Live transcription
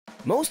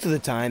Most of the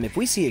time, if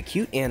we see a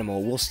cute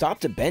animal, we'll stop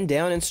to bend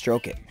down and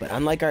stroke it. But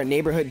unlike our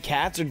neighborhood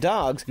cats or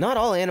dogs, not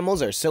all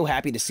animals are so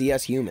happy to see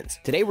us humans.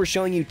 Today we're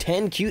showing you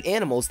 10 cute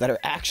animals that are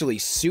actually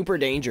super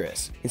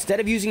dangerous. Instead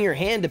of using your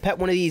hand to pet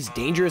one of these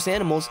dangerous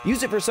animals,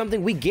 use it for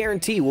something we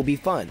guarantee will be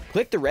fun.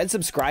 Click the red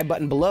subscribe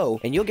button below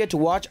and you'll get to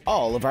watch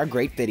all of our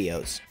great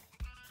videos.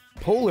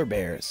 Polar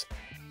bears.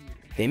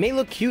 They may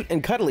look cute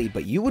and cuddly,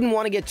 but you wouldn't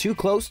want to get too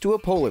close to a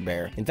polar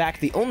bear. In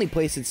fact, the only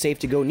place it's safe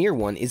to go near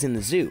one is in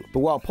the zoo. But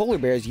while polar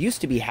bears used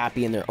to be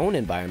happy in their own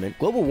environment,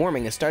 global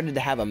warming has started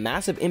to have a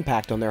massive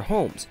impact on their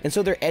homes, and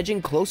so they're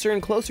edging closer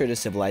and closer to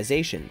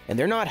civilization, and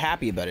they're not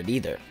happy about it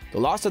either. The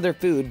loss of their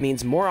food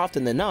means more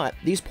often than not,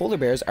 these polar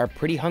bears are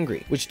pretty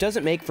hungry, which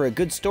doesn't make for a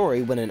good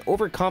story when an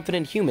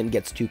overconfident human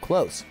gets too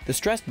close. The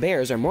stressed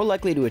bears are more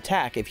likely to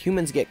attack if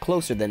humans get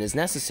closer than is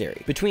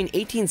necessary. Between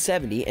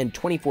 1870 and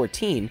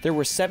 2014, there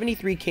were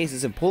 73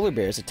 cases of polar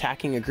bears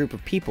attacking a group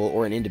of people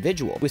or an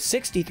individual, with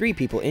 63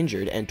 people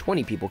injured and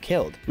 20 people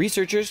killed.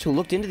 Researchers who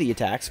looked into the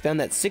attacks found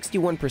that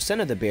 61%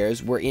 of the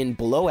bears were in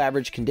below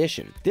average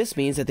condition. This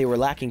means that they were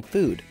lacking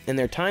food, and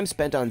their time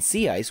spent on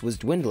sea ice was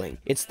dwindling.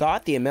 It's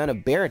thought the amount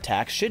of bear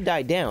attacks should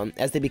die down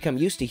as they become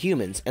used to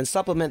humans and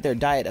supplement their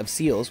diet of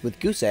seals with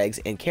goose eggs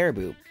and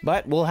caribou.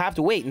 But we'll have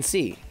to wait and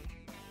see.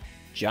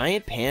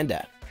 Giant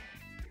panda.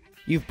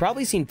 You've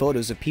probably seen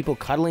photos of people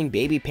cuddling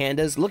baby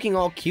pandas looking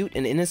all cute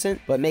and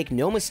innocent, but make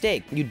no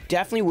mistake, you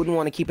definitely wouldn't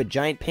want to keep a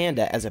giant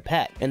panda as a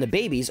pet, and the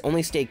babies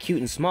only stay cute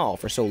and small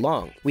for so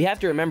long. We have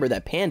to remember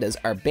that pandas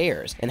are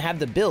bears and have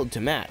the build to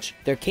match.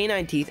 Their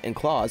canine teeth and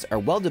claws are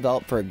well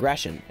developed for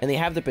aggression, and they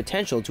have the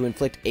potential to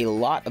inflict a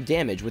lot of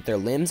damage with their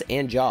limbs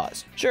and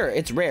jaws. Sure,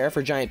 it's rare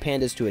for giant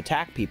pandas to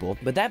attack people,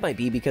 but that might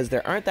be because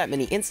there aren't that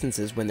many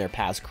instances when their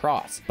paths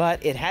cross.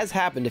 But it has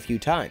happened a few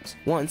times.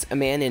 Once, a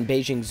man in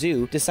Beijing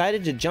Zoo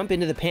decided to jump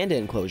into the panda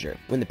enclosure.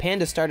 When the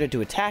panda started to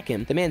attack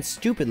him, the man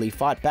stupidly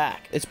fought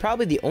back. It's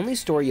probably the only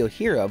story you'll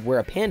hear of where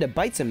a panda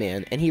bites a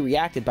man and he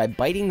reacted by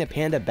biting the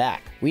panda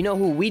back. We know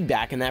who we'd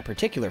back in that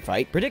particular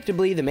fight.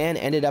 Predictably, the man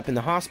ended up in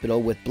the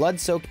hospital with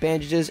blood-soaked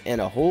bandages and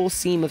a whole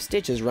seam of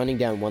stitches running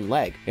down one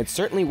leg. It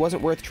certainly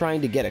wasn't worth trying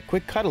to get a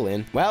quick cuddle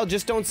in. Well,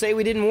 just don't say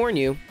we didn't warn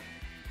you.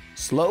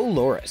 Slow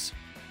loris.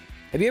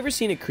 Have you ever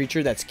seen a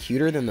creature that's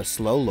cuter than the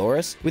slow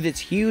loris? With its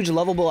huge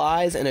lovable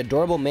eyes and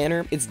adorable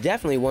manner, it's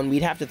definitely one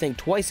we'd have to think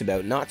twice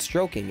about not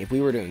stroking if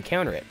we were to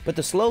encounter it. But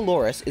the slow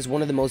loris is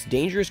one of the most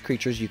dangerous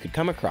creatures you could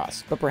come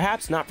across, but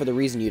perhaps not for the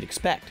reason you'd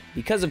expect.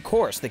 Because of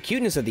course, the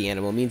cuteness of the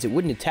animal means it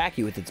wouldn't attack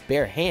you with its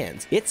bare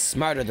hands. It's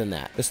smarter than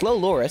that. The slow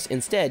loris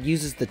instead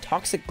uses the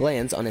toxic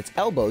glands on its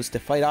elbows to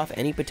fight off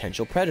any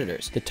potential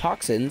predators. The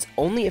toxins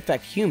only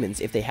affect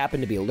humans if they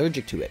happen to be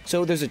allergic to it,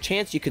 so there's a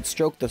chance you could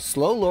stroke the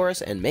slow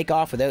loris and make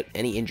off without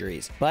any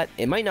injuries, but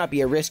it might not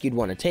be a risk you'd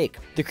want to take.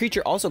 The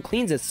creature also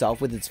cleans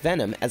itself with its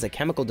venom as a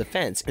chemical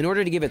defense in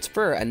order to give its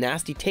fur a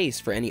nasty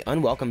taste for any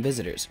unwelcome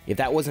visitors. If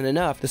that wasn't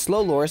enough, the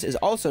slow loris is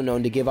also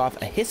known to give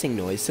off a hissing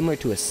noise similar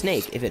to a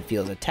snake if it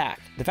feels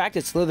attacked. The fact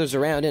it slithers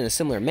around in a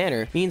similar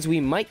manner means we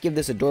might give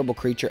this adorable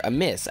creature a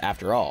miss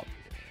after all.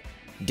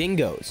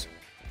 Dingoes.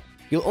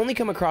 You'll only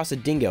come across a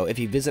dingo if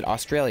you visit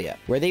Australia,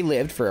 where they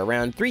lived for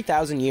around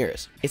 3,000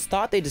 years. It's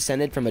thought they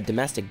descended from a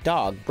domestic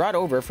dog brought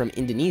over from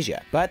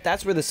Indonesia, but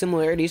that's where the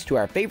similarities to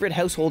our favorite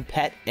household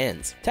pet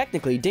ends.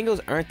 Technically,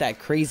 dingoes aren't that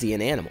crazy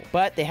an animal,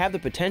 but they have the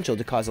potential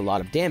to cause a lot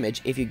of damage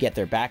if you get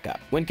their back up.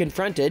 When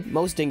confronted,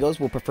 most dingoes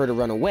will prefer to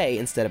run away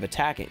instead of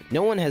attacking.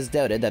 No one has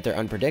doubted that they're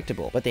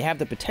unpredictable, but they have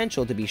the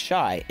potential to be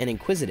shy and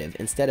inquisitive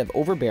instead of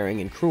overbearing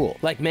and cruel,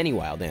 like many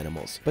wild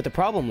animals. But the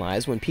problem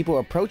lies when people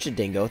approach a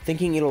dingo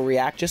thinking it'll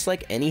react just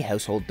like any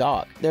household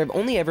dog. There have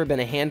only ever been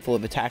a handful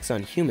of attacks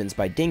on humans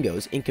by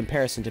dingoes in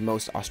comparison to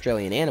most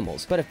Australian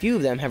animals, but a few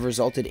of them have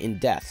resulted in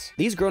deaths.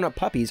 These grown-up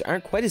puppies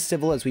aren't quite as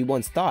civil as we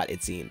once thought,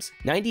 it seems.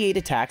 98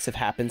 attacks have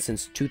happened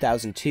since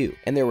 2002,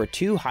 and there were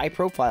 2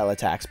 high-profile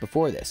attacks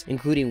before this,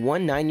 including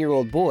one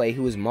 9-year-old boy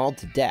who was mauled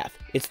to death.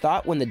 It's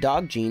thought when the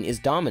dog gene is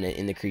dominant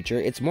in the creature,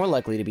 it's more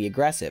likely to be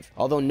aggressive,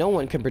 although no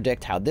one can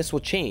predict how this will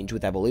change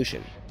with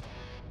evolution.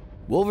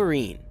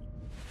 Wolverine.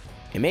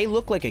 It may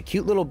look like a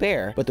cute little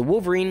bear, but the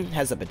wolverine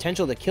has the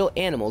potential to kill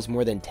animals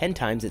more than 10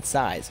 times its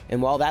size.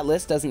 And while that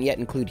list doesn't yet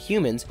include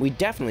humans, we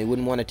definitely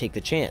wouldn't want to take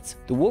the chance.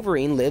 The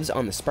wolverine lives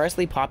on the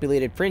sparsely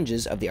populated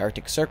fringes of the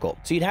Arctic Circle,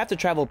 so you'd have to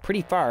travel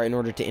pretty far in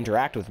order to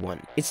interact with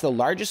one. It's the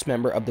largest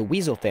member of the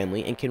weasel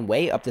family and can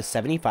weigh up to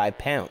 75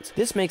 pounds.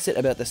 This makes it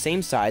about the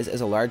same size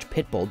as a large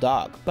pit bull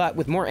dog, but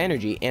with more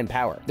energy and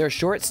power. Their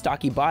short,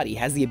 stocky body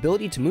has the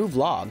ability to move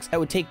logs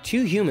that would take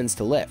 2 humans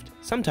to lift.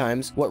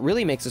 Sometimes, what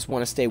really makes us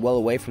want to stay well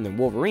away from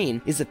the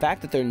wolverine is the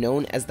fact that they're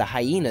known as the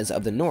hyenas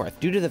of the north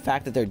due to the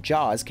fact that their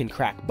jaws can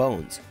crack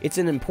bones. It's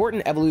an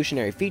important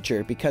evolutionary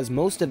feature because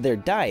most of their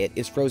diet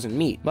is frozen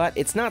meat, but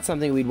it's not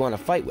something we'd want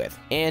to fight with.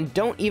 And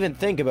don't even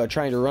think about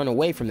trying to run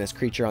away from this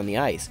creature on the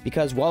ice,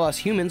 because while us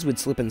humans would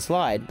slip and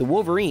slide, the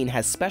wolverine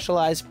has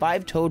specialized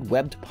 5-toed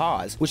webbed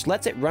paws, which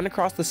lets it run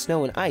across the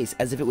snow and ice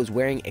as if it was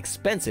wearing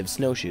expensive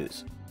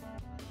snowshoes.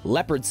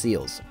 Leopard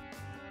seals.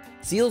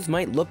 Seals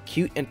might look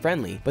cute and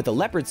friendly, but the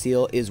leopard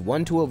seal is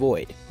one to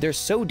avoid. They're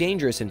so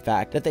dangerous, in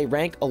fact, that they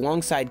rank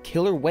alongside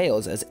killer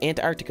whales as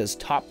Antarctica's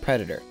top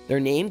predator. Their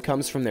name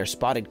comes from their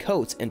spotted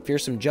coats and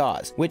fearsome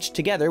jaws, which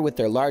together with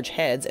their large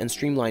heads and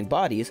streamlined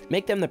bodies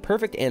make them the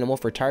perfect animal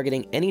for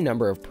targeting any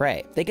number of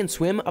prey. They can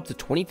swim up to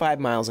 25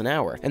 miles an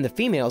hour, and the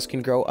females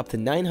can grow up to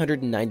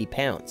 990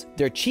 pounds.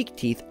 Their cheek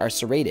teeth are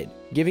serrated,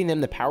 giving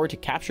them the power to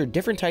capture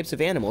different types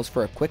of animals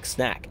for a quick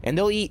snack, and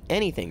they'll eat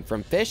anything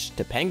from fish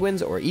to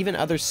penguins or even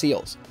other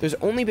seals. There's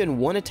only been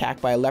one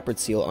attack by a leopard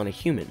seal on a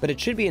human, but it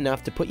should be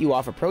enough to put you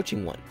off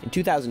approaching one. In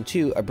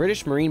 2002, a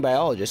British marine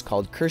biologist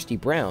called Kirsty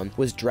Brown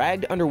was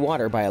dragged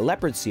underwater by a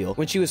leopard seal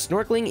when she was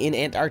snorkeling in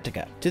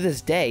Antarctica. To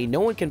this day, no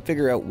one can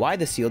figure out why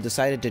the seal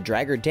decided to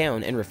drag her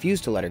down and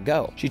refused to let her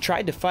go. She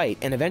tried to fight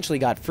and eventually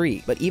got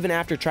free, but even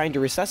after trying to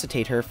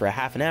resuscitate her for a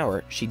half an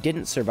hour, she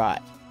didn't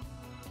survive.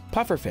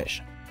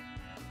 Pufferfish.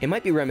 It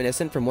might be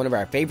reminiscent from one of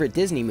our favorite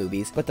Disney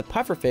movies, but the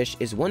pufferfish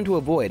is one to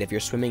avoid if you're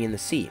swimming in the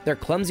sea. Their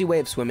clumsy way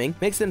of swimming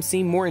makes them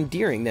seem more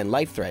endearing than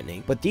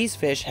life-threatening, but these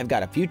fish have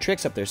got a few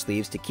tricks up their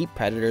sleeves to keep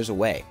predators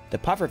away. The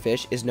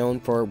pufferfish is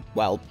known for,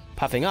 well,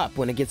 puffing up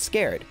when it gets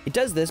scared. It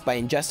does this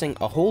by ingesting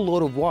a whole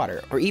load of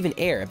water, or even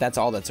air if that's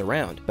all that's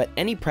around. But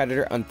any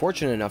predator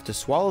unfortunate enough to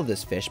swallow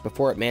this fish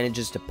before it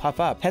manages to puff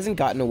up hasn't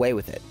gotten away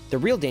with it. The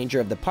real danger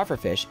of the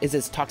pufferfish is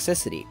its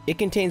toxicity. It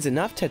contains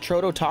enough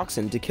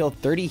tetrodotoxin to kill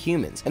 30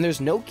 humans, and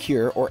there's no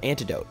cure or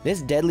antidote.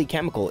 This deadly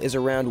chemical is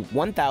around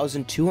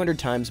 1,200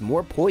 times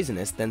more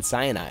poisonous than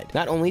cyanide.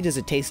 Not only does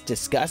it taste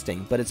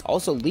disgusting, but it's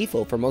also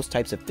lethal for most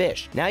types of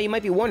fish. Now you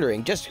might be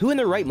wondering just who in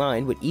their right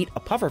mind would eat a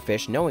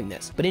pufferfish knowing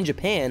this, but in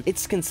Japan,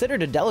 it's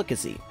considered a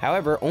delicacy.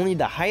 However, only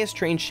the highest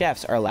trained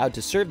chefs are allowed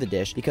to serve the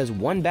dish because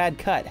one bad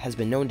cut has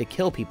been known to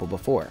kill people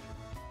before.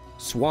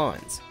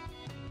 Swans.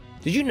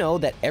 Did you know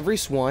that every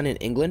swan in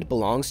England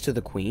belongs to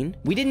the Queen?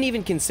 We didn't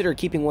even consider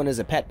keeping one as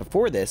a pet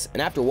before this,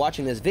 and after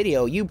watching this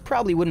video, you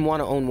probably wouldn't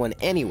want to own one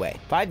anyway.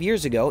 5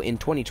 years ago, in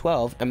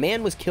 2012, a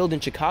man was killed in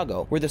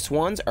Chicago, where the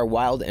swans are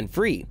wild and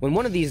free, when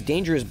one of these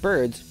dangerous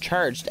birds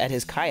charged at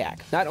his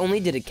kayak. Not only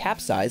did it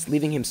capsize,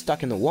 leaving him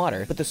stuck in the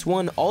water, but the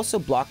swan also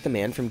blocked the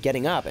man from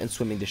getting up and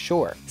swimming to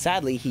shore.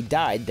 Sadly, he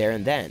died there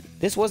and then.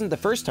 This wasn't the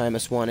first time a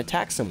swan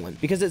attacked someone,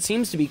 because it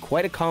seems to be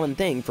quite a common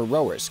thing for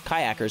rowers,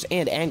 kayakers,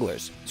 and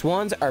anglers.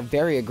 Swans are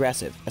very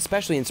aggressive,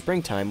 especially in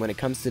springtime when it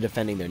comes to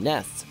defending their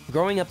nests.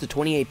 Growing up to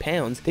 28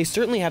 pounds, they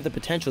certainly have the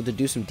potential to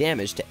do some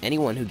damage to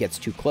anyone who gets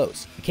too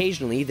close.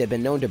 Occasionally, they've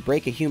been known to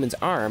break a human's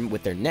arm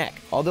with their neck.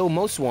 Although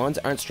most swans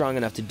aren't strong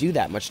enough to do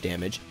that much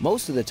damage,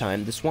 most of the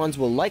time the swans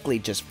will likely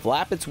just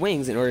flap its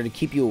wings in order to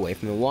keep you away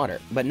from the water.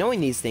 But knowing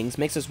these things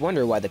makes us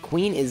wonder why the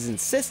Queen is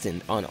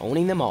insistent on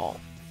owning them all.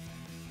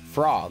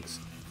 Frogs.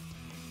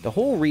 The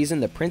whole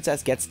reason the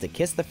princess gets to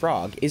kiss the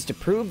frog is to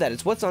prove that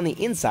it's what's on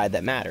the inside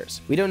that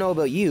matters. We don't know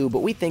about you,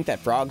 but we think that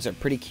frogs are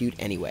pretty cute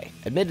anyway.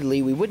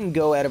 Admittedly, we wouldn't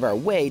go out of our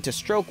way to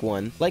stroke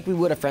one like we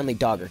would a friendly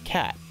dog or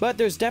cat, but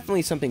there's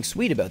definitely something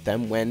sweet about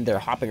them when they're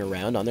hopping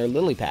around on their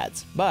lily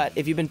pads. But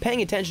if you've been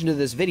paying attention to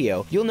this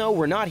video, you'll know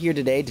we're not here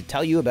today to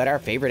tell you about our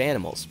favorite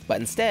animals,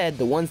 but instead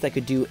the ones that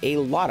could do a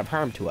lot of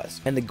harm to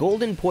us. And the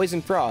golden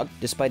poison frog,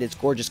 despite its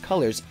gorgeous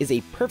colors, is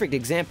a perfect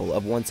example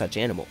of one such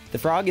animal. The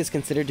frog is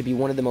considered to be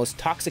one of the most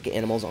toxic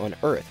animals on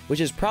Earth, which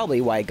is probably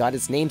why it got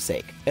its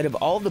namesake. Out of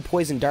all the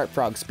poison dart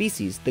frog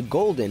species, the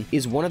golden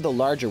is one of the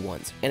larger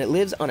ones, and it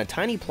lives on a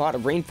tiny plot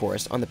of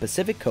rainforest on the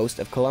Pacific coast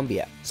of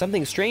Colombia.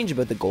 Something strange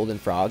about the golden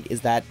frog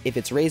is that if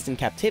it's raised in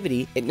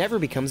captivity, it never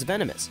becomes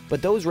venomous,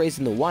 but those raised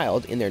in the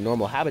wild in their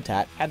normal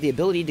habitat have the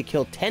ability to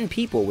kill 10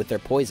 people with their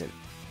poison.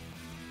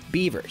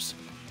 Beavers.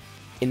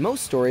 In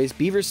most stories,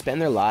 beavers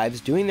spend their lives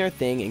doing their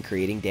thing and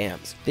creating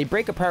dams. They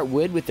break apart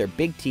wood with their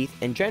big teeth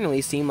and generally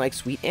seem like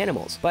sweet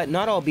animals, but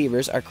not all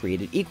beavers are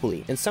created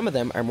equally, and some of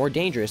them are more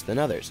dangerous than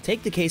others.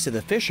 Take the case of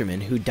the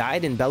fisherman who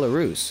died in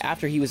Belarus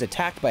after he was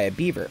attacked by a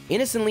beaver.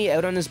 Innocently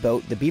out on his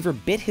boat, the beaver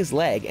bit his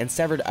leg and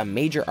severed a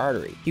major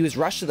artery. He was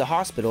rushed to the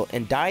hospital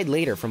and died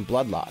later from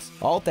blood loss,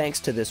 all thanks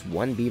to this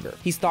one beaver.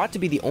 He's thought to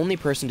be the only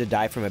person to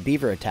die from a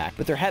beaver attack,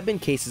 but there have been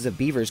cases of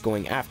beavers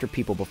going after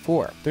people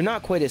before. They're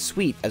not quite as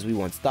sweet as we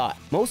once thought.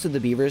 Most of the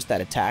beavers that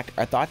attacked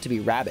are thought to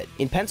be rabid.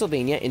 In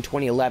Pennsylvania in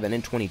 2011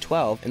 and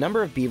 2012, a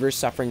number of beavers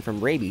suffering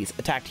from rabies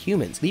attacked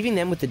humans, leaving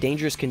them with the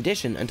dangerous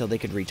condition until they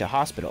could reach a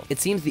hospital. It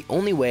seems the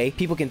only way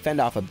people can fend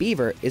off a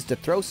beaver is to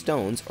throw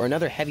stones or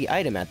another heavy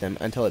item at them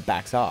until it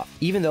backs off.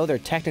 Even though they're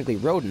technically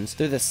rodents,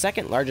 they're the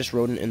second largest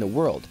rodent in the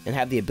world and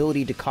have the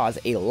ability to cause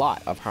a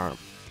lot of harm.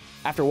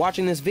 After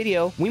watching this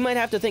video, we might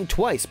have to think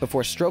twice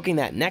before stroking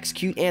that next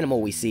cute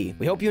animal we see.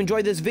 We hope you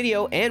enjoyed this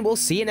video, and we'll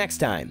see you next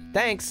time.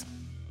 Thanks!